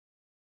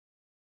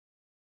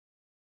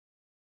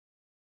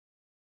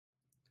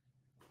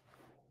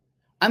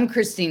I'm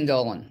Christine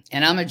Dolan,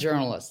 and I'm a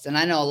journalist. And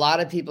I know a lot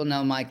of people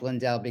know Mike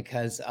Lindell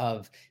because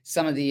of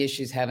some of the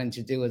issues having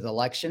to do with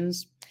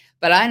elections,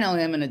 but I know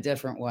him in a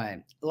different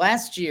way.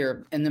 Last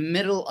year, in the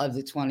middle of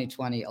the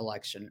 2020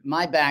 election,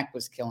 my back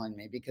was killing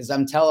me because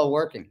I'm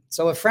teleworking.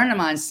 So a friend of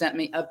mine sent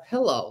me a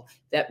pillow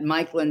that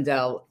Mike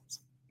Lindell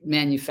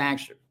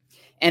manufactured,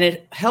 and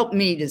it helped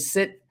me to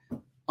sit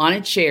on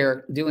a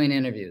chair doing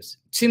interviews.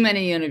 Too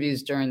many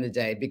interviews during the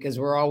day because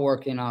we're all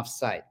working off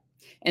site.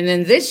 And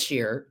then this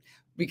year,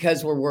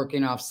 because we're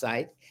working off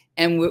site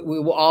and we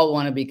all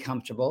want to be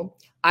comfortable,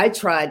 I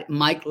tried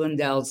Mike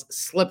Lindell's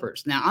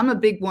slippers. Now, I'm a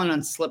big one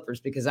on slippers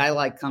because I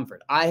like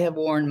comfort. I have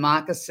worn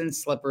moccasin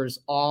slippers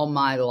all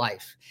my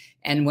life.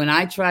 And when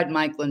I tried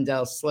Mike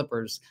Lindell's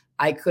slippers,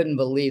 I couldn't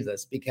believe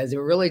this because it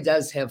really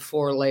does have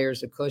 4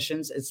 layers of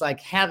cushions. It's like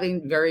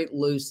having very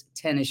loose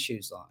tennis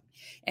shoes on.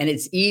 And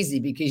it's easy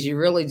because you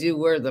really do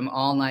wear them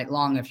all night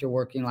long if you're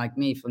working like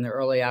me from the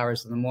early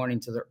hours of the morning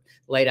to the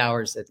late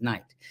hours at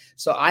night.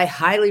 So I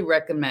highly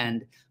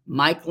recommend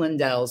Mike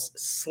Lindell's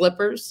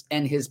slippers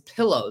and his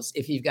pillows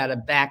if you've got a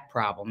back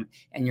problem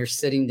and you're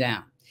sitting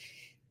down.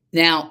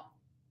 Now,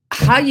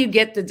 how you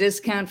get the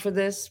discount for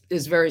this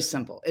is very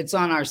simple. It's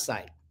on our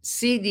site.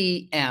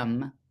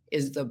 CDM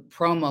is the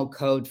promo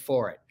code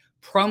for it.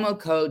 Promo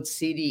code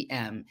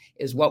CDM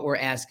is what we're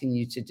asking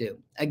you to do.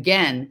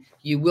 Again,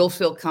 you will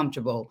feel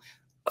comfortable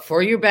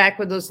for your back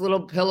with those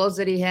little pillows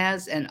that he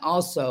has, and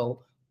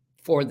also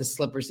for the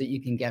slippers that you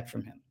can get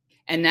from him.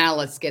 And now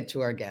let's get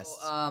to our guests.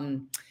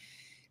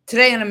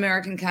 Today on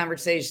American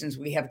Conversations,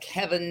 we have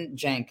Kevin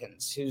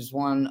Jenkins, who's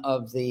one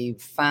of the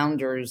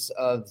founders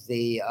of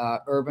the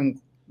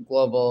Urban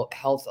Global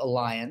Health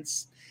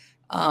Alliance.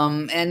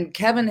 And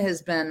Kevin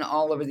has been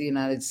all over the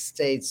United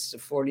States,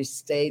 40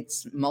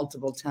 states,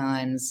 multiple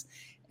times,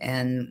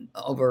 and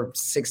over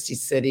 60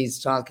 cities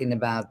talking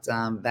about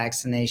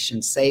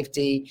vaccination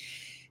safety.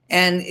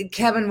 And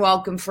Kevin,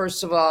 welcome,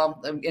 first of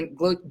all.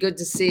 Good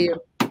to see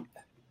you.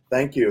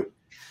 Thank you.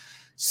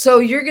 So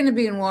you're going to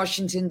be in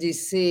Washington,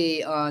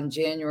 D.C. on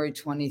January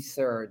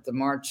 23rd, the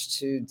march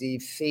to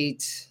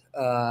defeat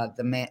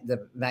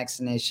the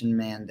vaccination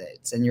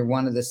mandates. And you're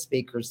one of the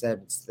speakers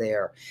that's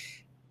there.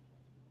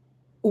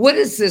 What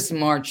does this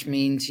march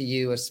mean to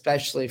you,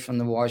 especially from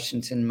the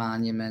Washington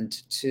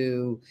Monument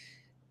to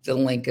the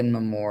Lincoln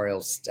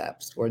Memorial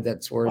Steps, where they're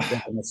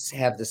going to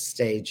have the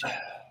stage?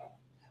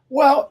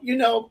 Well,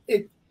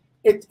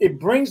 it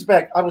brings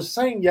back. I was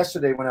saying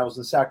yesterday when I was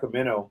in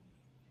Sacramento,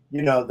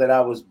 that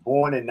I was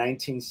born in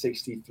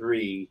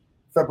 1963,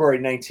 February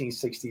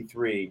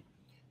 1963,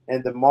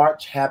 and the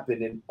march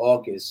happened in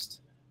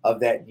August of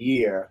that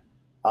year,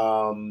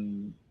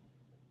 and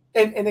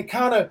it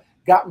kind of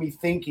got me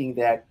thinking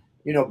that.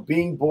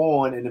 Being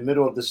born in the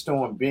middle of the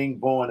storm, being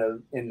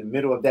born in the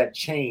middle of that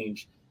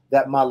change,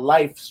 that my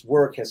life's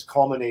work has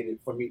culminated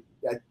for me,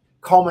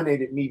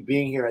 culminated me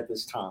being here at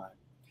this time.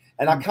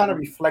 And I kind of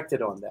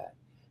reflected on that.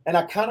 And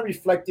I kind of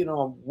reflected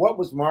on what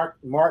was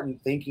Martin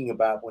thinking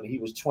about when he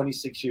was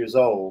 26 years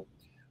old,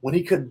 when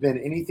he could have been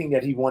anything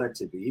that he wanted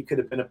to be. He could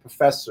have been a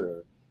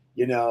professor,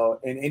 in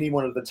any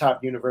one of the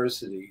top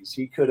universities.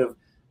 He could have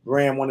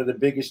ran one of the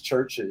biggest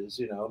churches,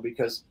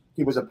 because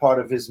he was a part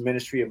of his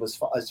ministry of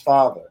his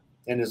father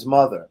and his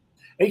mother.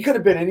 And he could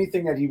have been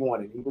anything that he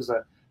wanted. He was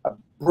a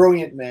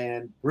brilliant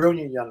man,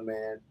 brilliant young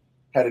man,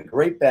 had a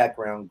great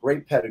background,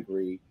 great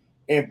pedigree,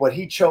 but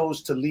he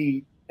chose to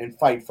lead and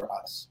fight for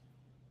us.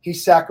 He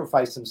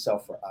sacrificed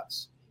himself for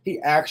us. He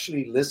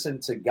actually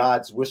listened to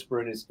God's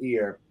whisper in his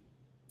ear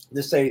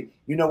to say,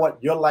 you know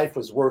what, your life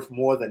was worth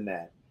more than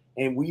that.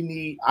 And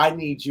I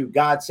need you.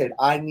 God said,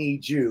 I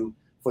need you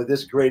for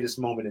this greatest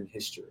moment in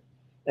history.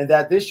 And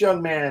that this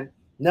young man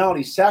not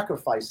only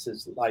sacrificed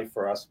his life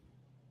for us,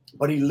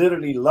 but he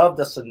literally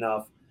loved us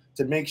enough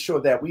to make sure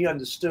that we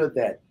understood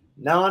that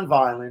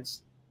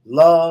nonviolence,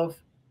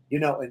 love,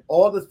 and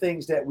all the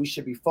things that we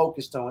should be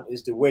focused on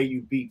is the way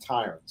you beat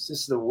tyrants.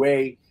 This is the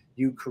way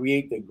you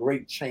create the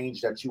great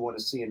change that you want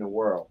to see in the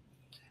world.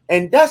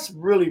 And that's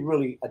really,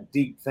 really a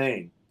deep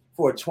thing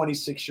for a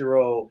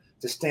 26-year-old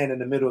to stand in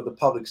the middle of the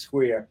public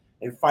square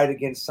and fight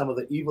against some of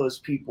the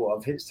evilest people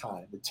of his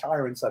time, the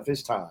tyrants of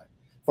his time,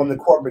 from the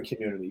corporate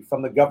community,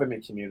 from the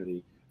government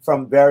community,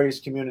 from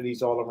various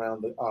communities all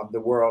around the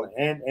world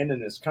and in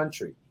this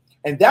country.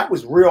 And that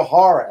was real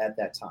horror at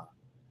that time.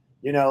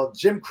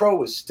 Jim Crow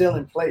was still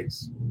in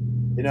place.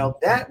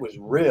 That was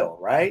real,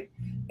 right?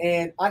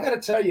 And I got to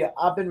tell you,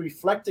 I've been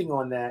reflecting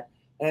on that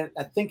and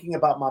thinking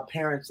about my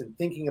parents and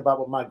thinking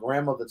about what my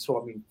grandmother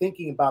taught me,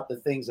 thinking about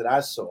the things that I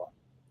saw,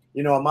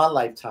 in my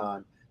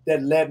lifetime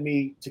that led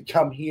me to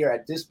come here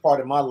at this part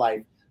of my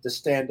life to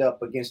stand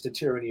up against the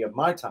tyranny of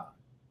my time.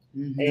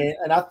 Mm-hmm.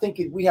 And I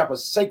think we have a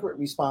sacred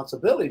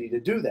responsibility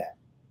to do that,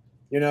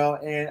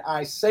 and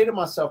I say to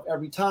myself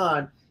every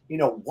time,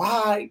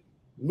 why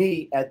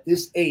me at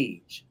this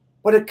age?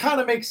 But it kind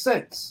of makes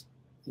sense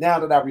now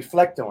that I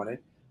reflect on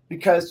it,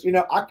 because,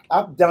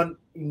 I've done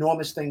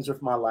enormous things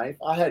with my life.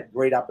 I had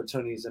great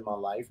opportunities in my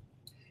life.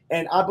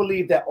 And I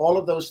believe that all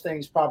of those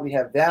things probably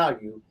have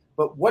value.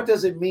 But what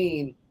does it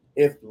mean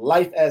if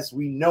life as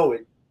we know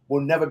it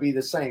will never be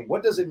the same?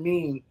 What does it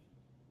mean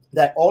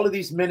that all of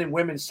these men and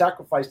women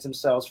sacrificed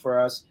themselves for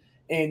us,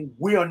 and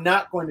we are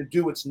not going to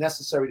do what's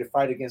necessary to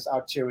fight against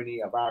our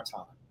tyranny of our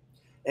time?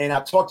 And I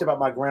talked about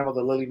my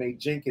grandmother, Lily Mae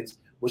Jenkins,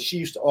 what she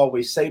used to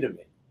always say to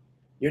me,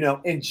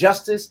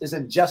 injustice is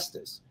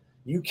injustice.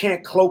 You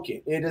can't cloak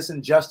it. It is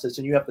injustice,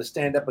 and you have to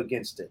stand up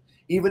against it,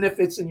 even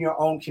if it's in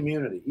your own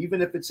community, even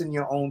if it's in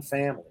your own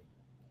family.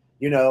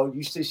 She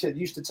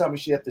used to tell me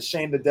she had to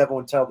shame the devil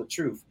and tell the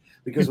truth,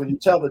 because when you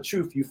tell the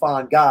truth, you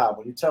find God.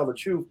 When you tell the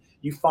truth,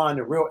 you find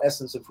the real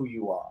essence of who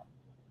you are.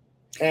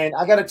 And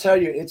I got to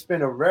tell you, it's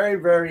been a very,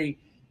 very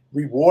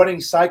rewarding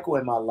cycle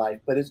in my life,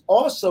 but it's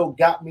also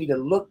got me to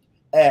look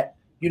at,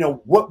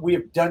 what we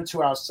have done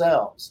to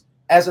ourselves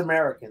as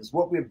Americans,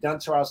 what we have done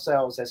to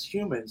ourselves as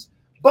humans.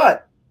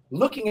 But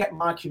looking at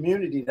my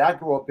community that I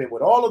grew up in,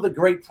 with all of the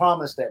great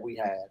promise that we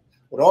had,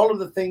 with all of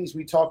the things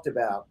we talked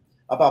about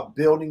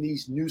building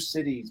these new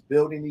cities,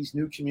 building these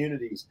new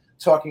communities,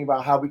 talking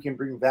about how we can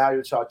bring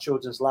value to our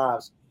children's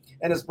lives.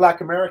 And as Black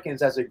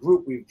Americans, as a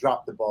group, we've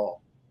dropped the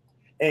ball.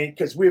 And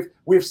because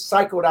we've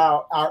cycled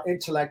our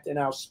intellect and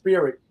our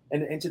spirit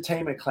in the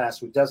entertainment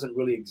class, which doesn't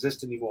really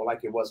exist anymore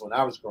like it was when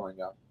I was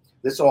growing up.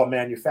 It's all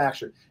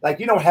manufactured. Like,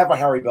 you don't have a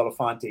Harry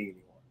Belafonte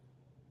anymore.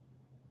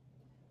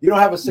 You don't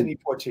have a Sidney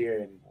Poitier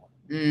anymore.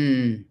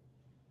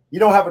 You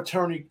don't have a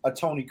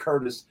Tony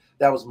Curtis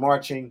that was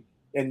marching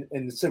in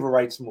the civil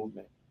rights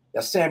movement.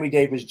 A Sammy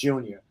Davis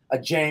Jr., a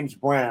James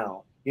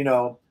Brown,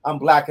 I'm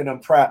Black and I'm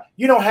proud.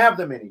 You don't have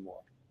them anymore.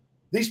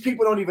 These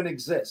people don't even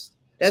exist.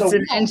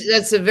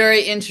 That's a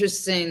very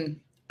interesting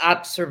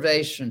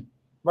observation.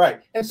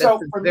 Right. And for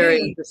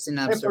me,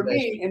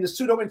 in the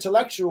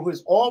pseudo-intellectual, who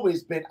has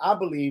always been, I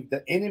believe,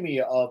 the enemy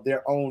of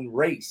their own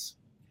race,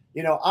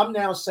 I'm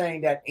now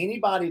saying that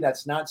anybody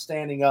that's not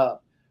standing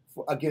up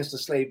against the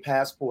slave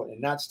passport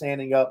and not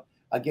standing up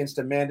against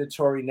a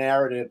mandatory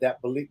narrative that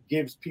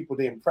gives people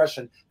the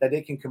impression that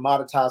they can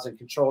commoditize and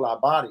control our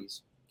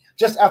bodies.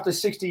 Just after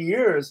 60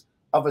 years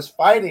of us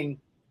fighting,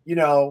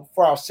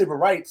 for our civil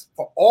rights,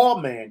 for all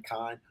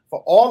mankind,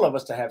 for all of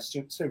us to have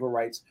civil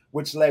rights,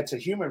 which led to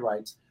human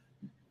rights,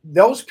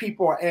 those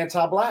people are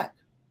anti-Black.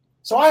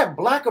 So I have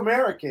Black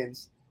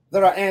Americans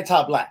that are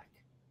anti-Black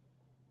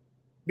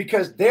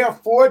because they're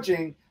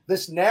forging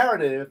this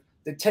narrative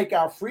to take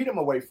our freedom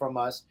away from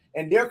us,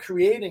 and they're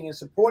creating and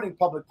supporting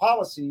public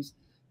policies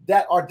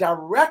that are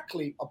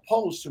directly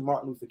opposed to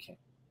Martin Luther King.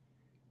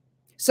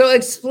 So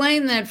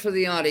explain that for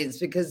the audience,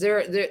 because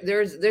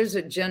there's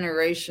a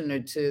generation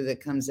or two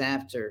that comes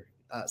after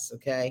us,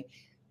 okay,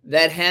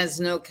 that has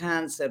no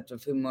concept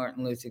of who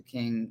Martin Luther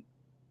King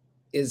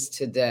is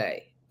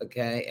today,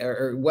 okay,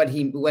 or what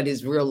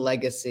his real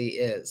legacy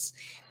is.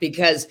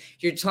 Because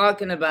you're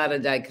talking about a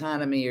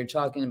dichotomy, you're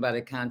talking about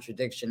a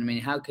contradiction. I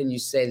mean, how can you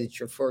say that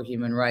you're for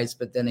human rights,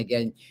 but then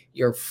again,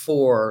 you're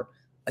for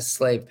a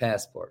slave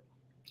passport?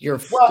 You're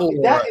for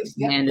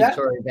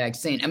mandatory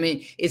vaccine. I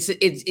mean,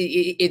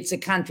 it's a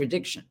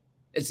contradiction.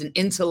 It's an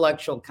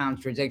intellectual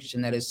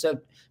contradiction that is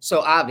so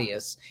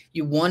obvious.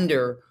 You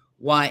wonder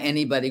why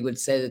anybody would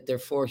say that they're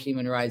for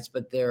human rights,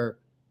 but they're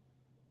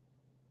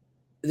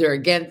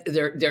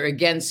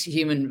against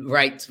human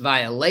rights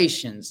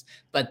violations,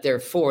 but they're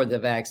for the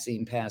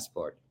vaccine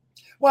passport.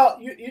 Well,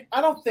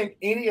 I don't think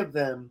any of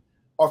them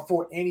are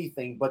for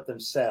anything but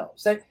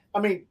themselves.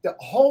 The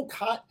whole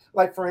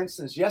like, for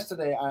instance,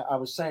 yesterday I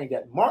was saying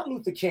that Martin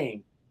Luther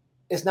King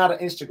is not an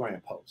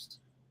Instagram post.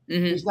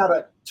 He's not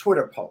a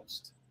Twitter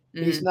post.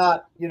 He's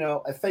not,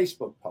 a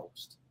Facebook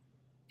post.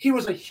 He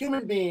was a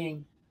human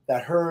being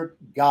that heard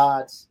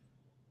God's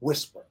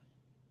whisper,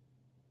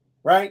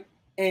 right?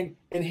 And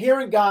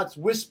hearing God's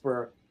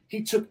whisper,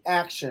 he took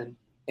action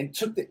and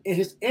took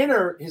his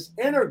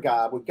inner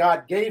God, what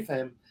God gave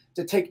him,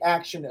 to take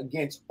action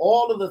against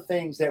all of the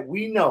things that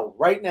we know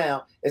right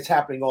now is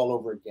happening all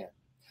over again.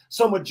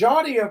 So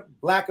majority of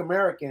Black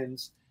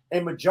Americans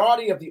and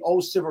majority of the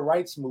old civil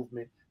rights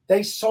movement,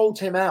 they sold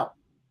him out.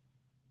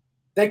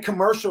 They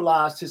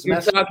commercialized his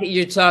message.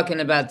 You're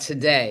talking about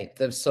today.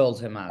 They've sold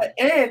him out.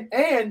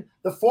 And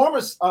the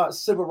former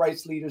civil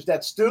rights leaders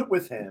that stood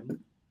with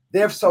him,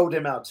 they've sold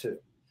him out too,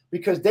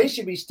 because they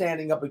should be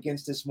standing up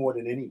against this more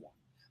than anyone.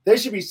 They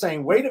should be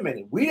saying, wait a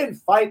minute, we didn't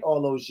fight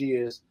all those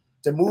years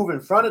to move in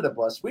front of the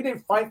bus. We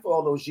didn't fight for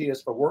all those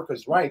years for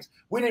workers' rights.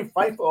 We didn't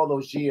fight for all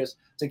those years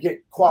to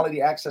get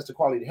quality access to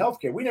quality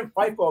healthcare. We didn't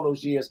fight for all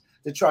those years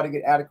to try to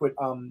get adequate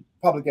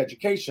public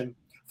education,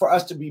 for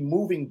us to be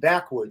moving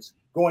backwards,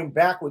 going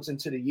backwards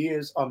into the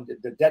years,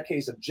 the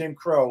decades of Jim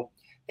Crow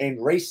and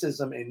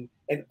racism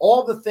and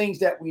all the things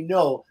that we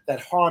know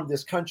that harm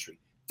this country.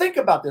 Think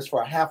about this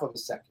for a half of a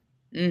second.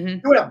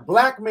 You have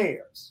Black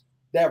mayors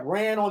that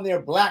ran on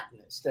their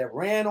Blackness, that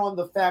ran on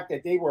the fact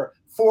that they were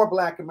for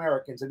Black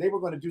Americans and they were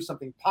going to do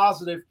something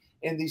positive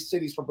in these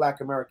cities for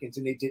Black Americans,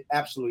 and they did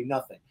absolutely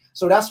nothing.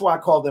 So that's why I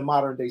call them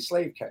modern day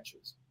slave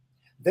catchers.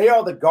 They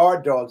are the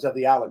guard dogs of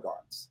the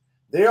oligarchs.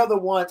 They are the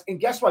ones, and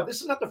guess what?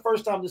 This is not the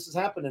first time this has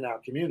happened in our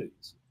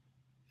communities.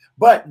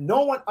 But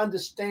no one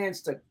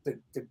understands the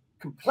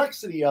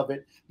complexity of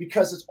it,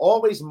 because it's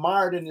always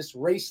mired in this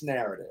race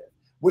narrative.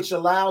 which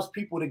allows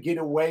people to get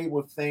away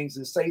with things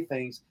and say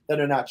things that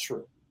are not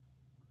true.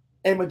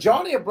 And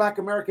majority of Black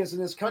Americans in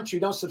this country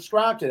don't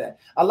subscribe to that.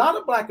 A lot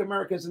of Black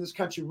Americans in this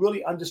country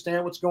really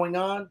understand what's going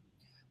on,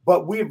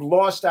 but we've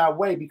lost our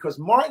way because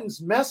Martin's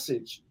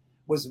message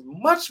was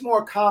much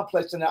more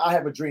complex than I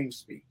have a dream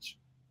speech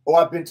or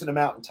I've been to the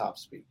mountaintop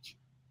speech.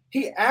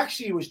 He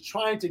actually was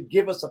trying to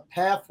give us a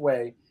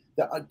pathway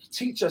that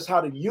teach us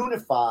how to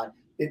unify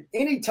in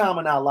any time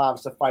in our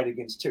lives to fight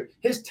against tyranny.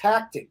 His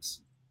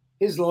tactics,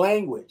 his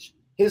language,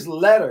 his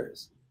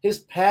letters, his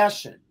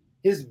passion,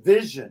 his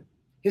vision,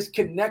 his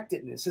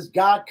connectedness, his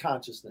God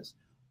consciousness,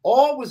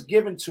 all was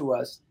given to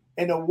us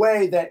in a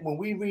way that when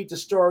we read the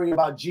story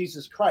about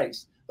Jesus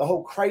Christ, the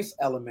whole Christ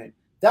element,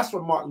 that's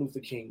what Martin Luther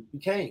King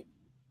became.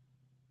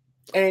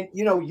 And,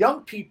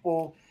 young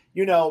people,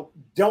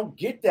 don't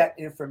get that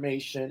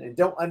information and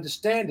don't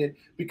understand it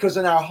because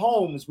in our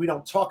homes, we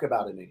don't talk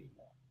about it anymore.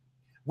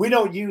 We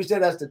don't use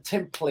that as the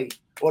template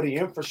or the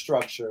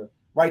infrastructure,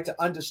 right, to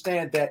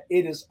understand that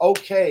it is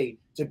okay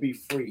to be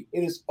free.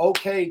 It is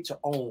okay to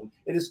own.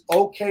 It is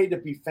okay to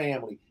be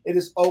family. It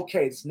is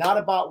okay. It's not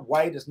about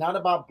white. It's not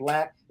about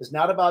Black. It's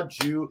not about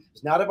Jew.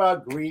 It's not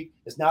about Greek.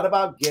 It's not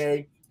about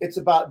gay. It's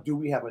about, do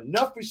we have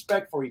enough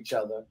respect for each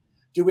other?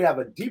 Do we have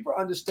a deeper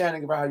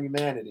understanding of our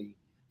humanity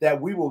that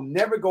we will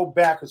never go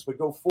backwards, but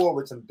go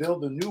forwards and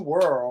build a new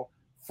world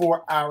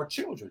for our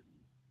children?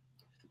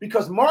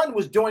 Because Martin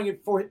was doing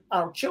it for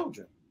our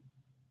children.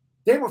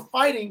 They were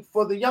fighting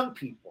for the young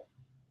people.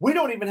 We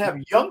don't even have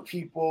young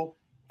people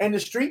in the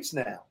streets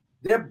now.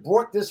 They've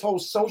brought this whole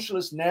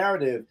socialist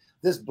narrative,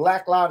 this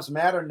Black Lives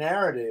Matter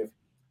narrative,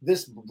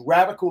 this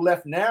radical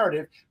left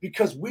narrative,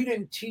 because we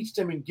didn't teach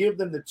them and give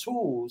them the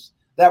tools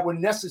that were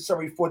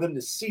necessary for them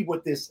to see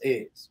what this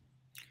is.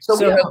 So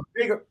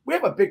we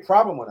have a big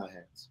problem on our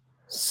hands.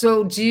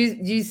 So do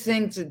you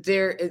think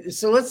that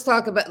so let's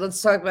talk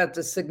about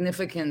the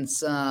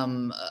significance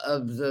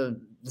of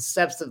the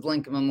steps of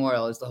Lincoln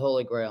Memorial as the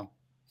Holy Grail.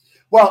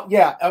 Well,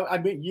 yeah, I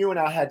mean, you and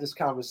I had this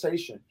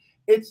conversation.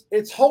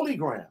 It's holy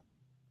ground.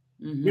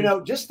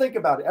 Mm-hmm. Just think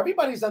about it.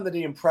 Everybody's under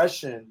the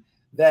impression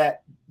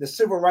that the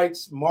Civil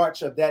Rights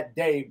March of that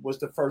day was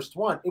the first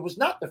one. It was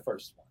not the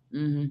first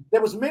one. Mm-hmm.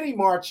 There was many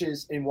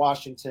marches in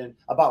Washington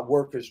about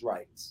workers'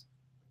 rights.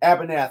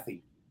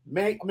 Abernathy,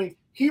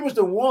 he was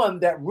the one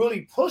that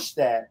really pushed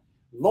that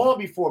long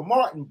before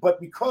Martin, but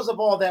because of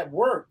all that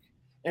work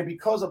and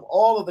because of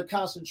all of the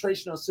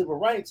concentration on civil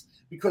rights,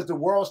 because the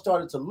world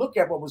started to look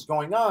at what was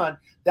going on,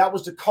 that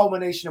was the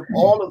culmination of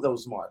all of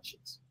those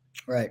marches.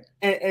 Right.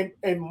 And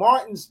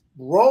Martin's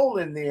role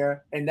in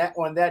there and that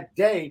on that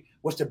day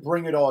was to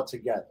bring it all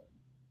together.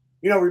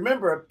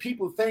 Remember,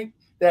 people think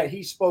that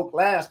he spoke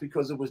last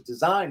because it was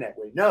designed that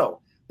way.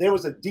 No, there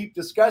was a deep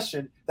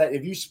discussion that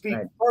if you speak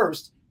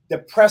first, the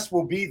press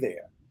will be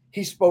there.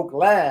 He spoke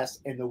last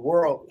and the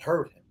world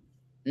heard him.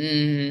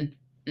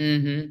 Mm-hmm.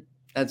 Mm-hmm.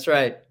 That's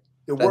right.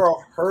 The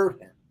world heard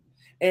him.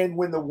 And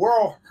when the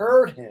world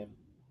heard him,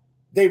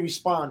 they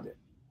responded.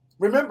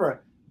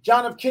 Remember,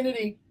 John F.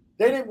 Kennedy,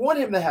 they didn't want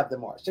him to have the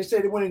march. They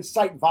said it would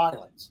incite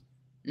violence.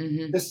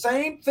 Mm-hmm. The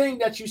same thing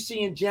that you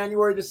see in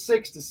January the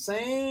 6th, the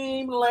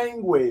same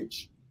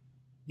language,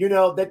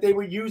 that they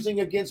were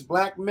using against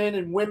Black men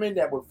and women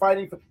that were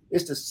fighting for,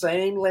 it's the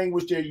same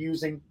language they're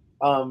using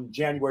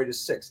January the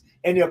 6th.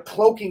 And they're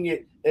cloaking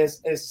it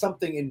as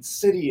something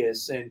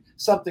insidious and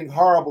something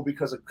horrible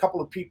because a couple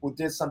of people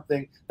did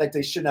something that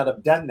they should not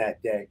have done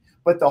that day.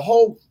 But the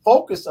whole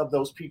focus of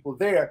those people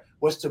there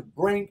was to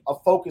bring a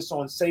focus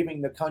on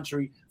saving the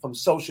country from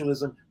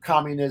socialism,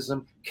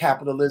 communism,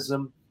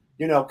 capitalism,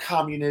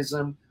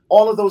 communism,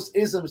 all of those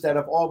isms that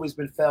have always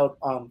been failed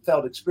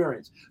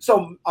experiments.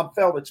 So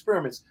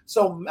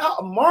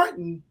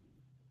Martin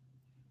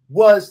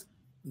was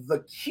the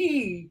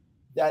key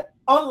that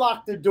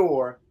unlocked the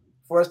door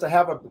for us to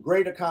have a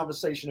greater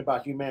conversation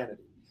about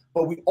humanity.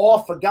 But we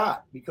all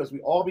forgot because we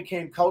all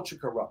became culture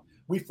corrupt.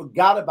 We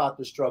forgot about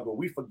the struggle.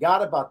 We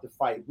forgot about the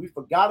fight. We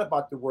forgot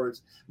about the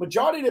words.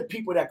 Majority of the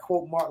people that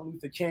quote Martin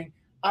Luther King,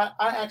 I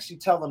actually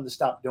tell them to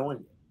stop doing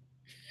it.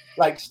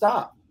 Like,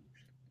 stop.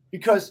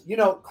 Because,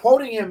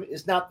 quoting him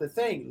is not the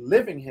thing.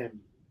 Living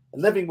him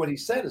and living what he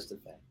said is the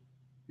thing.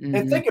 Mm-hmm.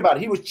 And think about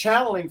it. He was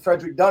channeling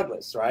Frederick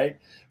Douglass, right?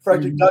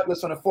 Frederick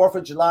Douglass on the 4th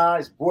of July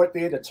is brought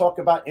there to talk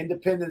about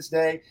Independence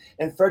Day.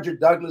 And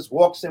Frederick Douglass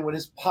walks in with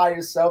his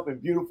pious self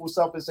and beautiful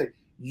self and say,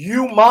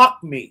 "You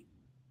mock me."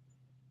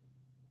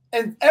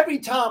 And every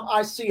time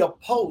I see a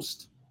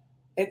post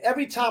and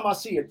every time I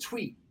see a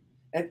tweet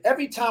and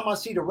every time I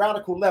see the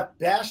radical left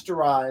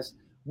bastardize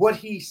what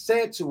he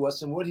said to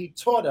us and what he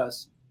taught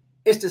us,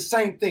 it's the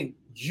same thing.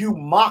 You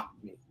mock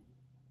me.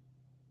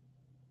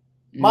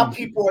 My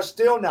people are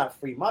still not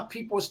free. My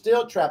people are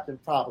still trapped in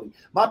poverty.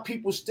 My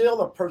people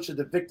still approach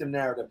the victim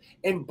narrative.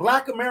 And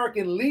Black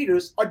American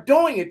leaders are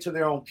doing it to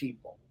their own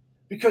people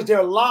because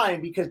they're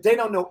lying because they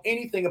don't know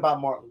anything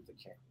about Martin Luther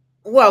King.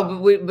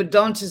 Well, but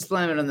don't just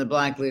blame it on the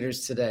Black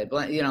leaders today.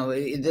 I'm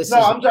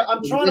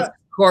trying to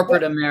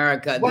corporate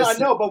America. Well, I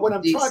know, but what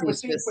I'm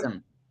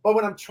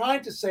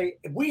trying to say,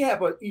 if we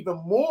have an even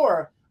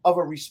more of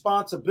a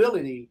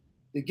responsibility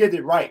to get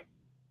it right.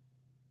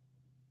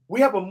 We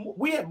have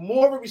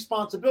more of a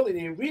responsibility.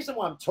 And the reason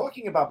why I'm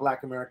talking about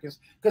Black Americans,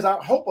 because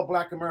I hope a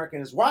Black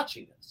American is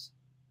watching this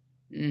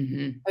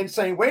and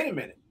saying, wait a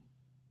minute,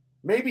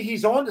 maybe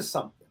he's on to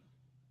something.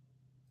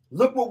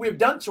 Look what we've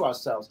done to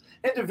ourselves.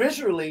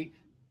 Individually,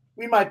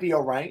 we might be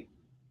all right,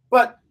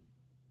 but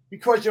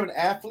because you're an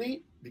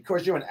athlete,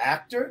 because you're an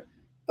actor,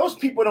 those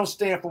people don't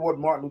stand for what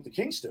Martin Luther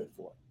King stood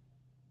for.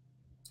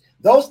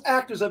 Those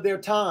actors of their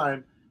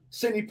time,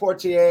 Sidney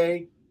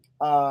Poitier,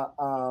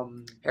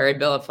 Harry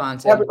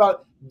Belafonte, everybody,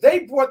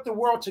 they brought the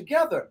world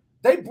together.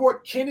 They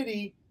brought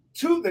Kennedy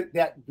to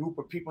that group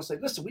of people and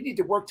said, listen, we need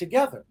to work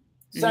together.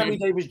 Sammy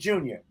Davis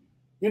Jr.,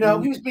 he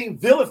was being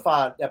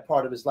vilified that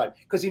part of his life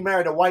because he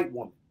married a white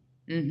woman.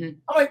 I'm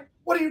like,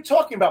 what are you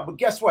talking about? But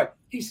guess what?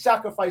 He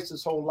sacrificed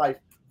his whole life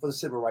for the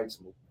civil rights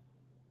movement.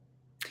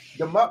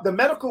 The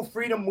medical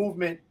freedom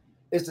movement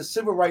is the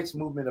civil rights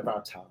movement of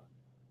our time.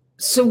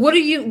 So what do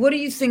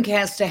you think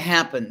has to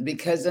happen?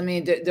 Because I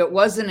mean, there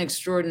was an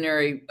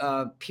extraordinary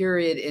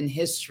period in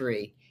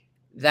history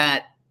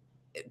that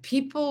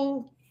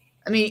people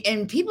need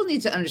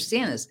to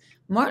understand this.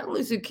 Martin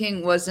Luther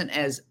King wasn't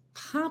as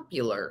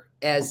popular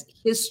as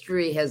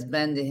history has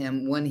been to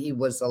him when he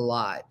was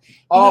alive. He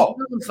was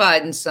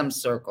vilified in some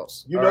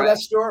circles. You know that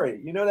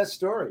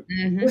story.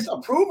 His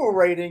approval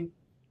rating,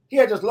 he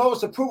had his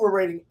lowest approval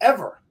rating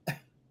ever.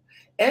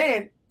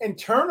 And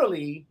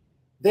internally,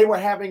 they were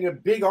having a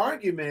big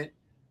argument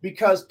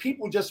because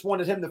people just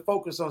wanted him to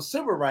focus on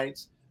civil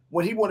rights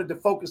when he wanted to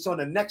focus on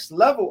the next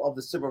level of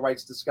the civil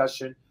rights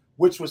discussion,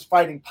 which was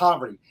fighting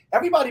poverty.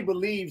 Everybody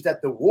believes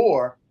that the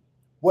war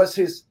was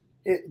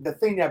the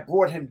thing that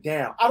brought him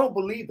down. I don't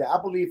believe that. I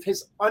believe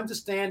his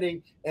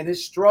understanding and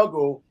his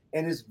struggle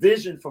and his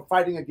vision for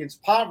fighting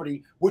against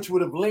poverty, which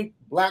would have linked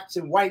blacks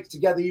and whites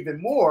together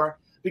even more,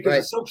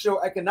 because the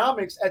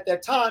socioeconomics at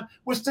that time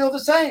was still the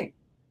same.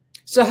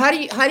 So how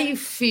do you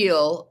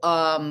feel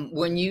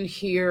when you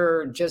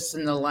hear just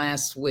in the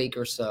last week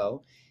or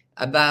so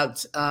about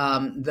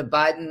the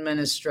Biden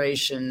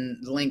administration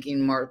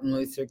linking Martin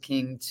Luther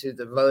King to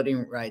the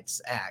Voting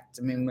Rights Act?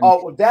 I mean,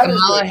 when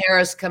Kamala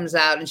Harris comes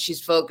out and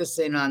she's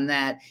focusing on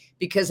that,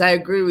 because I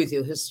agree with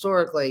you.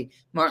 Historically,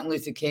 Martin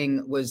Luther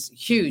King was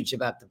huge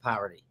about the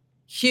poverty,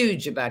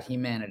 huge about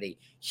humanity,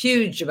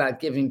 huge about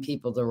giving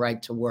people the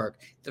right to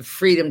work, the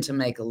freedom to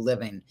make a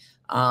living.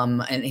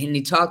 And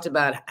he talked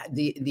about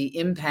the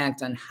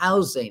impact on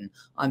housing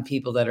on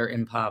people that are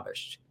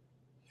impoverished.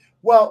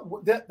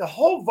 Well, the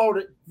whole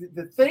voter,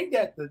 the thing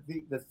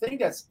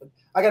that's,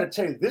 I got to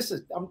tell you,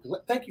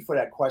 thank you for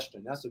that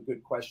question. That's a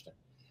good question.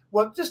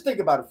 Well, just think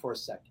about it for a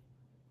second.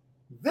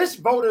 This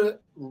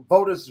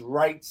voters'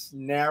 rights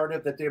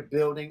narrative that they're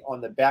building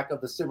on the back of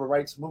the civil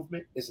rights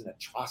movement is an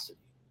atrocity.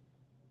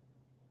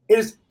 It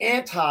is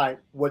anti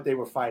what they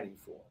were fighting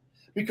for,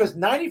 because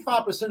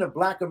 95% of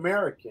Black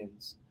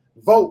Americans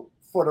vote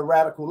for the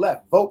radical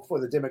left, vote for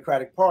the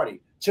Democratic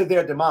Party to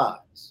their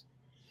demise.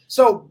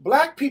 So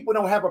Black people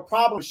don't have a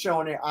problem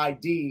showing their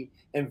ID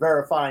and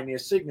verifying their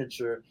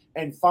signature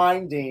and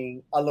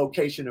finding a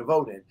location to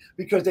vote in,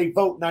 because they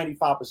vote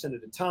 95%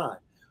 of the time.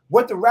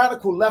 What the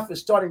radical left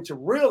is starting to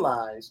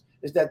realize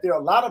is that there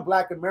are a lot of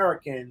Black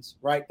Americans,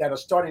 right, that are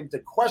starting to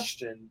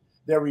question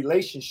their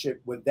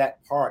relationship with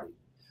that party.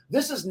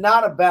 This is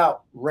not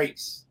about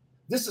race.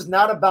 This is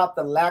not about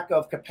the lack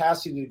of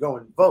capacity to go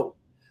and vote.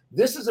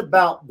 This is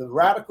about the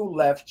radical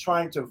left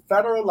trying to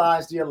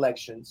federalize the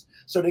elections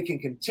so they can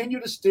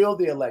continue to steal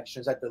the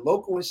elections at the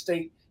local and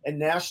state and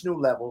national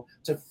level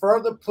to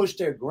further push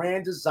their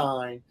grand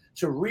design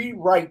to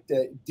rewrite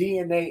the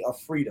DNA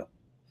of freedom.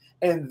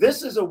 And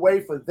this is a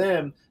way for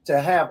them to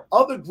have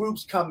other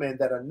groups come in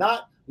that are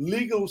not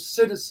legal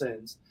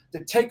citizens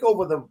to take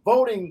over the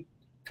voting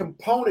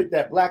component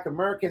that Black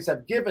Americans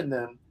have given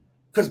them,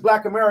 because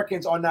Black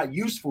Americans are not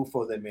useful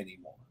for them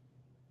anymore.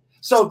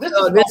 So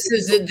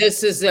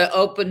this is an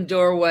open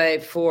doorway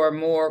for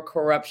more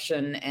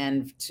corruption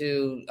and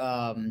to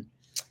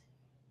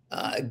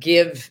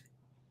give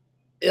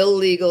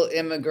illegal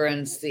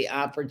immigrants the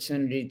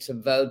opportunity to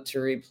vote, to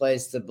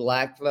replace the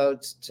Black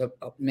votes, to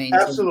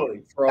maintain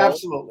control.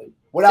 Absolutely,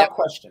 without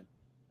question.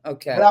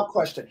 Okay, without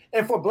question.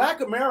 And for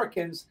Black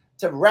Americans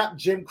to rap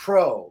Jim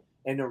Crow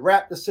and to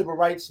rap the civil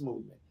rights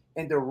movement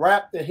and to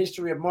rap the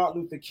history of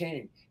Martin Luther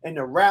King and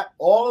to rap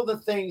all of the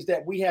things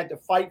that we had to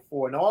fight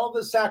for and all of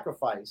the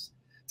sacrifice,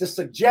 to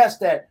suggest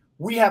that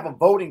we have a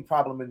voting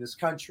problem in this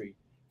country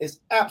is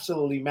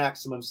absolutely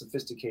maximum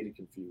sophisticated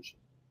confusion.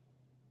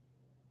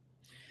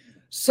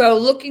 So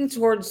looking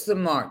towards the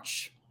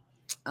march,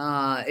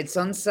 it's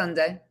on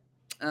Sunday.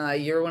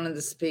 You're one of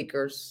the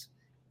speakers.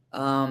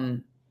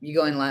 You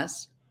going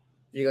last?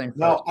 You going first?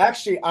 No,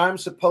 actually, I'm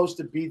supposed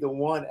to be the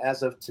one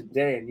as of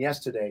today and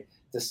yesterday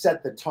to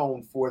set the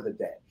tone for the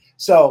day.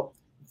 So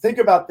think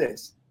about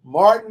this.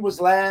 Martin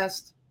was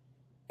last,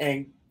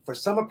 and for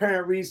some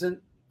apparent reason,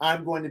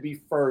 I'm going to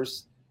be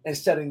first and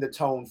setting the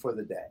tone for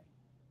the day.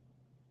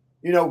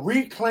 You know,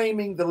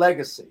 reclaiming the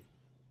legacy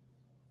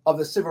of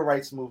the civil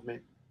rights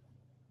movement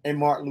and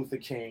Martin Luther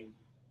King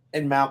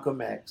and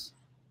Malcolm X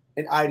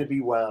and Ida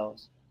B.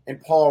 Wells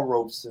and Paul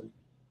Robeson,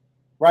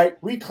 right?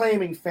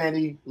 Reclaiming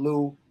Fannie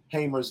Lou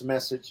Hamer's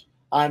message,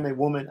 I'm a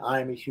woman,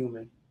 I am a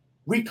human.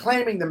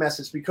 Reclaiming the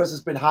message because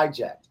it's been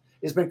hijacked.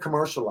 It's been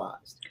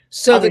commercialized.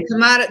 So the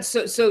commodity.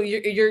 So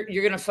you're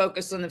going to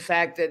focus on the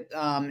fact that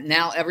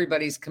now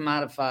everybody's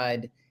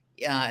commodified,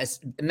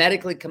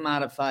 medically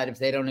commodified if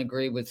they don't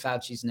agree with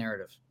Fauci's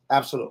narrative.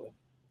 Absolutely.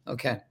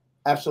 Okay.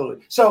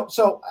 Absolutely.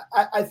 So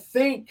I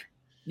think,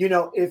 you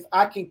know, if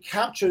I can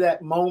capture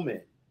that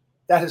moment,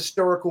 that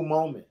historical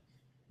moment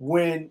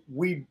when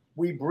we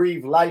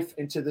breathe life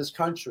into this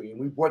country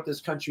and we brought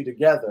this country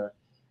together,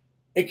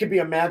 it could be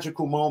a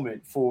magical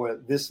moment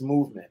for this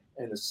movement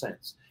in a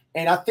sense.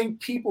 And I think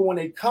people, when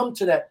they come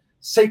to that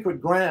sacred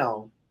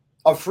ground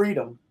of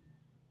freedom,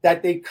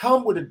 that they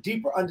come with a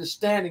deeper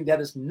understanding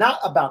that it's not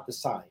about the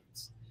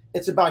science.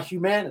 It's about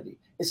humanity.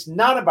 It's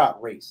not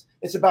about race.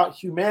 It's about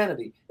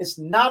humanity. It's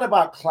not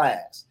about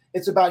class.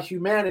 It's about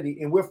humanity.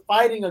 And we're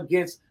fighting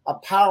against a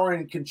power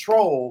and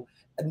control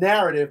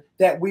narrative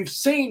that we've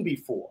seen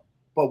before,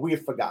 but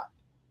we've forgotten.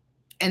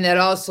 And that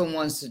also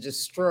wants to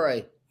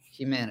destroy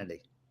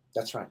humanity.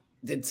 That's right.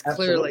 It's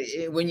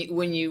clearly when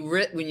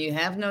you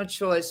have no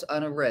choice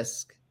on a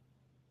risk,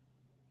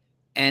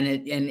 and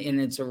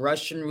it's a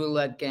Russian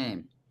roulette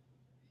game.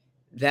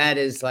 That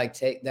is like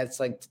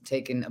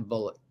taking a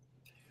bullet.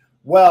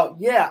 Well,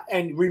 yeah,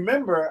 and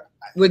remember,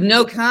 with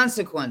no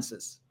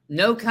consequences,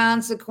 no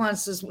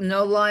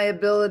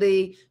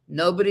liability,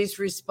 nobody's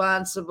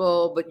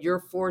responsible, but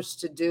you're forced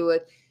to do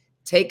it.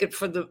 Take it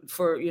for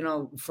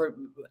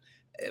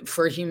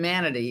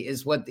humanity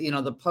is what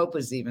the Pope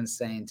is even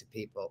saying to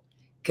people,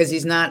 because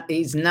he's not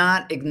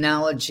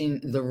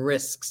acknowledging the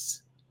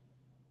risks.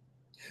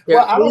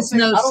 There's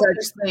no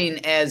such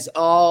thing as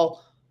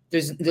all.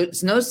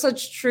 There's no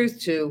such truth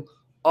to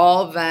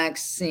all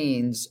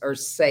vaccines are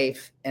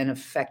safe and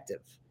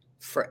effective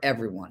for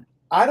everyone.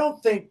 I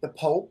don't think the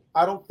Pope,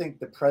 I don't think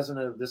the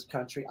president of this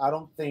country, I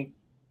don't think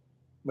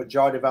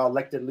majority of our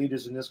elected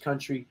leaders in this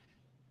country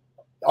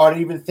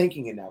aren't even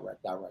thinking in that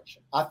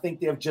direction. I think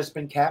they've just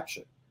been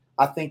captured.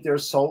 I think they're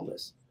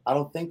soulless. I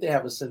don't think they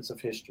have a sense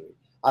of history.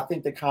 I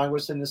think the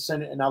Congress and the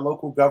Senate and our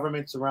local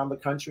governments around the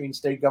country and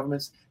state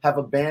governments have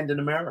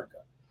abandoned America.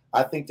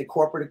 I think the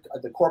corporate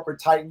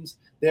titans,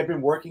 they've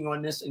been working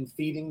on this and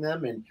feeding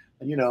them and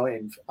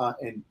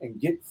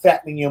get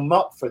fattening them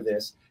up for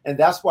this. And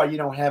that's why you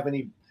don't have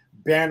any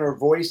banner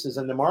voices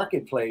in the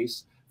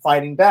marketplace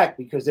fighting back,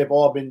 because they've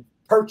all been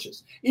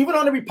purchased. Even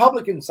on the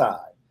Republican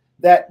side,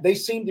 that they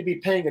seem to be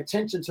paying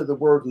attention to the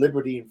word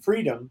liberty and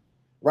freedom,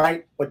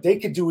 right? But they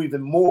could do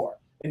even more.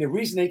 And the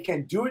reason they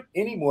can't do it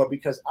anymore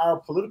because our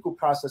political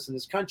process in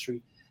this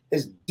country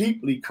is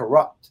deeply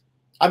corrupt.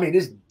 I mean,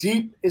 it's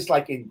deep. It's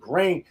like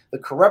ingrained. The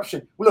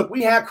corruption. Look,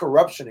 we have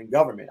corruption in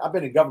government. I've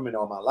been in government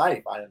all my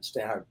life. I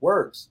understand how it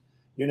works.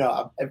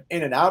 I'm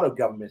in and out of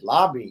government,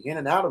 lobbying, in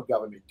and out of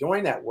government,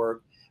 doing that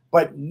work,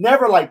 but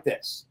never like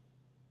this.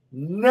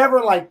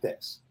 Never like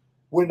this.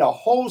 When the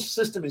whole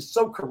system is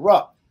so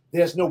corrupt,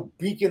 there's no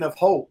beacon of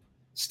hope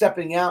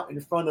stepping out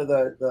in front of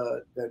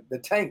the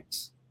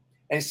tanks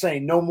and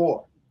saying no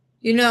more.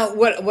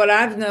 What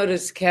I've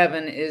noticed,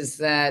 Kevin, is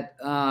that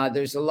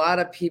there's a lot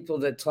of people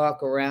that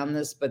talk around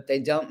this, but they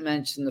don't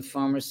mention the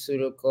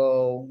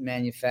Pharmaceutical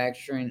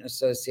Manufacturing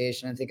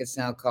Association. I think it's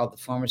now called the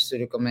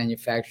Pharmaceutical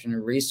Manufacturing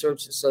and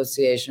Research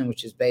Association,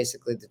 which is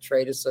basically the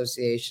trade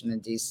association in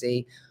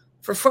D.C.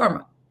 for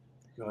pharma.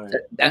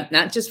 Right.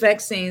 Not just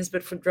vaccines,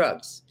 but for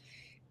drugs.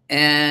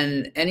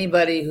 And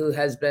anybody who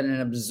has been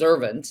an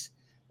observant,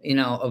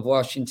 of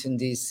Washington,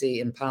 D.C.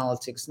 and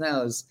politics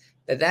knows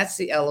that that's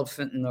the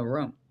elephant in the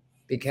room.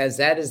 Because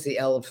that is the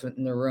elephant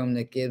in the room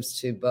that gives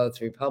to both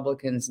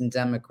Republicans and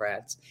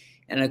Democrats.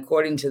 And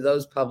according to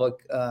those public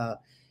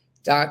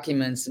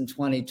documents in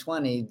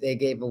 2020, they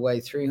gave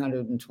away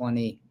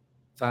 $325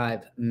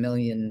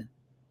 million.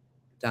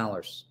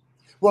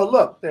 Well,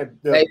 look,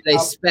 they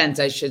spent,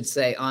 I should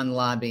say, on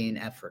lobbying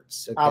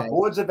efforts. Okay? Our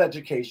boards of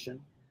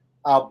education,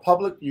 our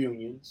public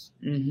unions,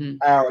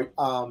 our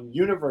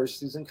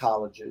universities and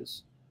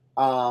colleges,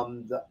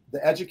 the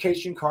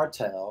education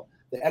cartel,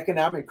 the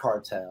economic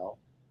cartel,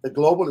 the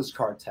globalist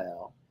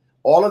cartel,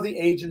 all of the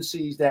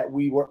agencies that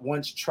we were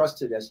once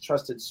trusted as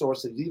trusted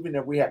sources, even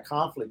if we had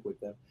conflict with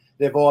them,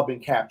 they've all been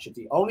captured.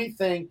 The only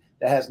thing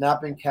that has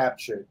not been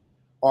captured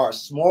are a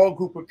small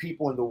group of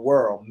people in the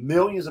world,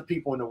 millions of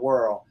people in the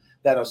world,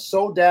 that are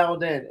so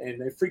dialed in and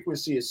their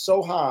frequency is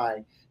so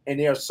high and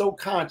they are so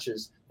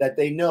conscious that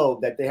they know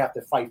that they have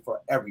to fight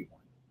for everyone.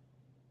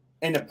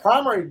 And the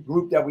primary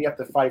group that we have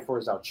to fight for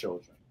is our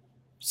children.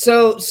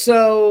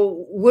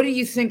 So what do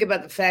you think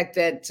about the fact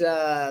that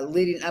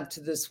leading up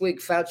to this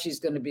week, Fauci's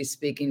going to be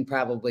speaking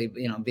probably,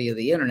 via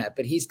the internet,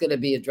 but he's going to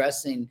be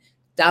addressing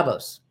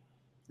Davos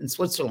in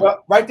Switzerland.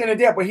 Well, right then and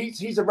there, but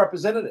he's a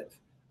representative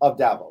of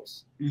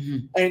Davos.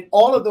 Mm-hmm. And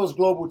all of those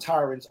global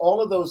tyrants,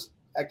 all of those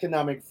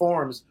economic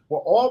forums were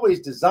always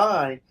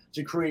designed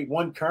to create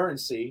one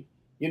currency,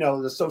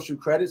 the social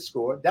credit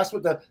score. That's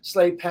what the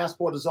slave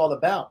passport is all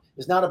about.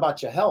 It's not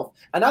about your health.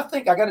 And I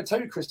think, I got to tell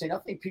you, Christine, I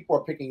think people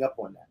are picking up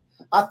on that.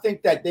 I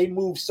think that they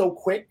move so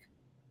quick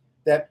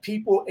that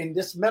people in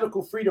this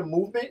medical freedom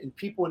movement and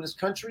people in this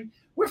country,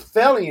 we're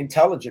fairly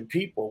intelligent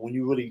people when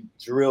you really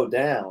drill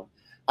down.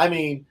 I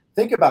mean,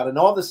 think about it. In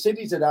all the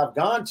cities that I've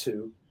gone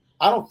to,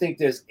 I don't think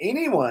there's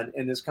anyone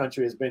in this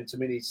country has been to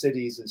many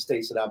cities and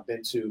states that I've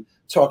been to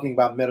talking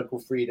about medical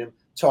freedom,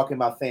 talking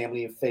about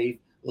family and faith,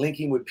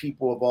 linking with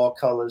people of all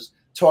colors,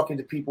 talking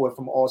to people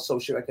from all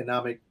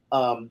socioeconomic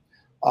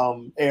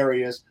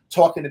areas,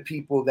 talking to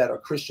people that are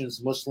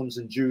Christians, Muslims,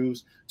 and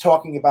Jews,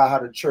 talking about how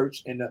the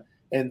church and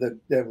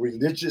the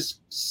religious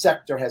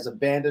sector has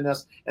abandoned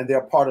us, and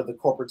they're part of the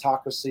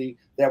corporatocracy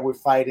that we're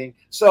fighting.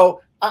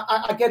 So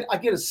I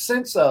get a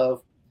sense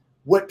of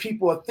what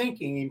people are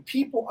thinking, and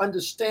people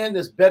understand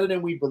this better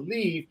than we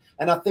believe.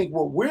 And I think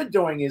what we're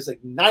doing is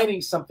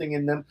igniting something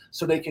in them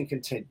so they can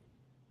continue.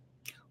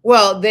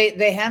 Well,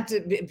 they have to.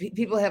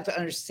 People have to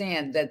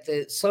understand that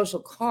the social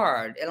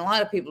card, and a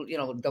lot of people,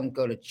 don't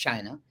go to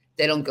China.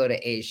 They don't go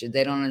to Asia.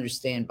 They don't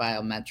understand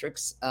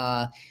biometrics.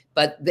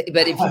 But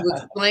if you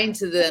explain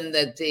to them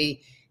that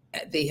the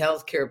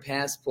healthcare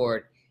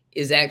passport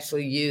is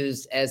actually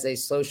used as a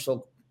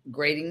social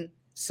grading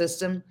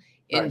system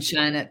in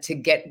China to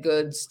get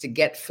goods, to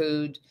get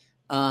food,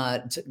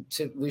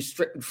 to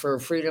restrict for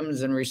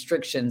freedoms and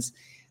restrictions,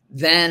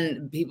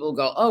 then people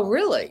go, "Oh,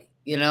 really?"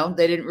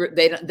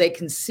 They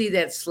can see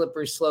that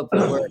slippery slope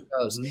of where it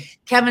goes. Mm-hmm.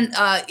 Kevin,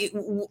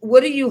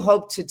 what do you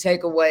hope to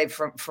take away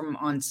from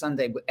on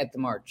Sunday at the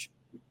march?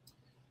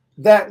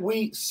 That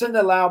we send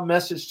a loud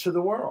message to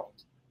the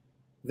world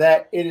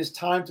that it is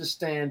time to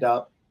stand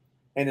up,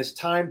 and it's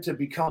time to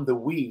become the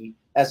we,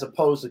 as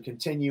opposed to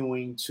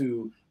continuing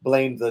to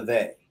blame the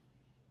they.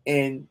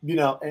 And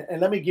and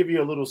let me give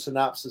you a little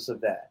synopsis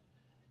of that.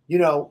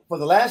 For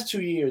the last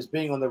 2 years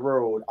being on the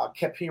road, I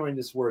kept hearing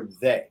this word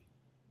they.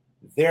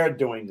 They're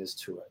doing this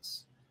to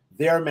us.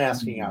 They're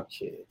masking our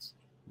kids.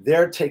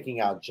 They're taking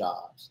out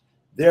jobs.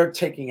 They're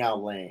taking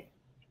out land.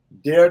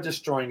 They're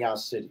destroying our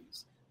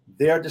cities.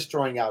 They're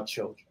destroying our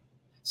children.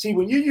 See,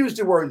 when you use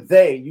the word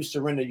they, you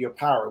surrender your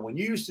power. When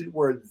you use the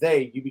word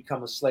they, you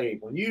become a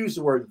slave. When you use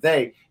the word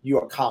they, you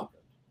are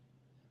conquered.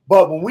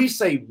 But when we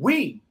say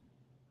we,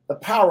 the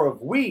power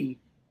of we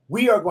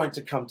are going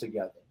to come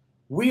together.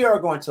 We are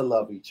going to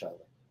love each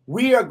other.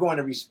 We are going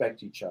to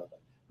respect each other.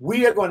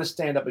 We are going to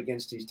stand up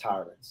against these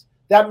tyrants.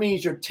 That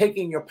means you're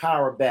taking your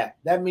power back.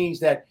 That means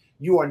that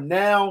you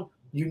now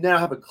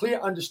have a clear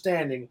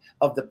understanding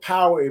of the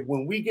power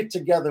when we get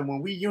together and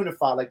when we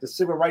unify, like the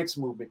civil rights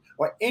movement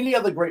or any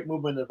other great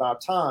movement of our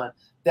time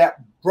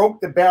that broke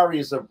the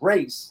barriers of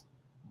race,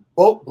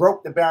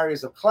 broke the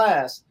barriers of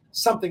class,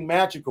 something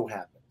magical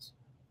happens.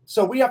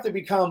 So we have to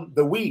become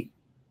the we,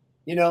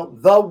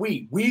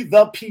 we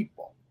the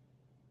people.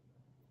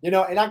 And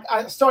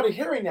I started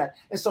hearing that.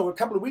 And so a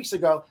couple of weeks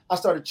ago, I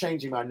started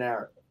changing my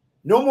narrative.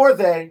 No more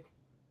they,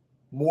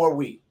 more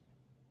we.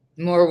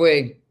 More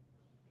we.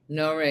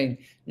 No ring.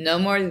 No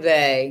more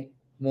they,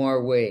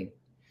 more we.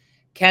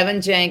 Kevin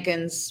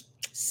Jenkins,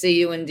 see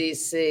you in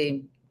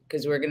D.C.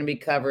 because we're going to be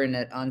covering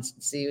it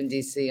see you in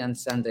D.C. on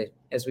Sunday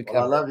as we cover.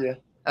 I love you.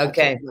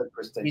 Okay.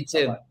 You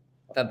too. Bye-bye.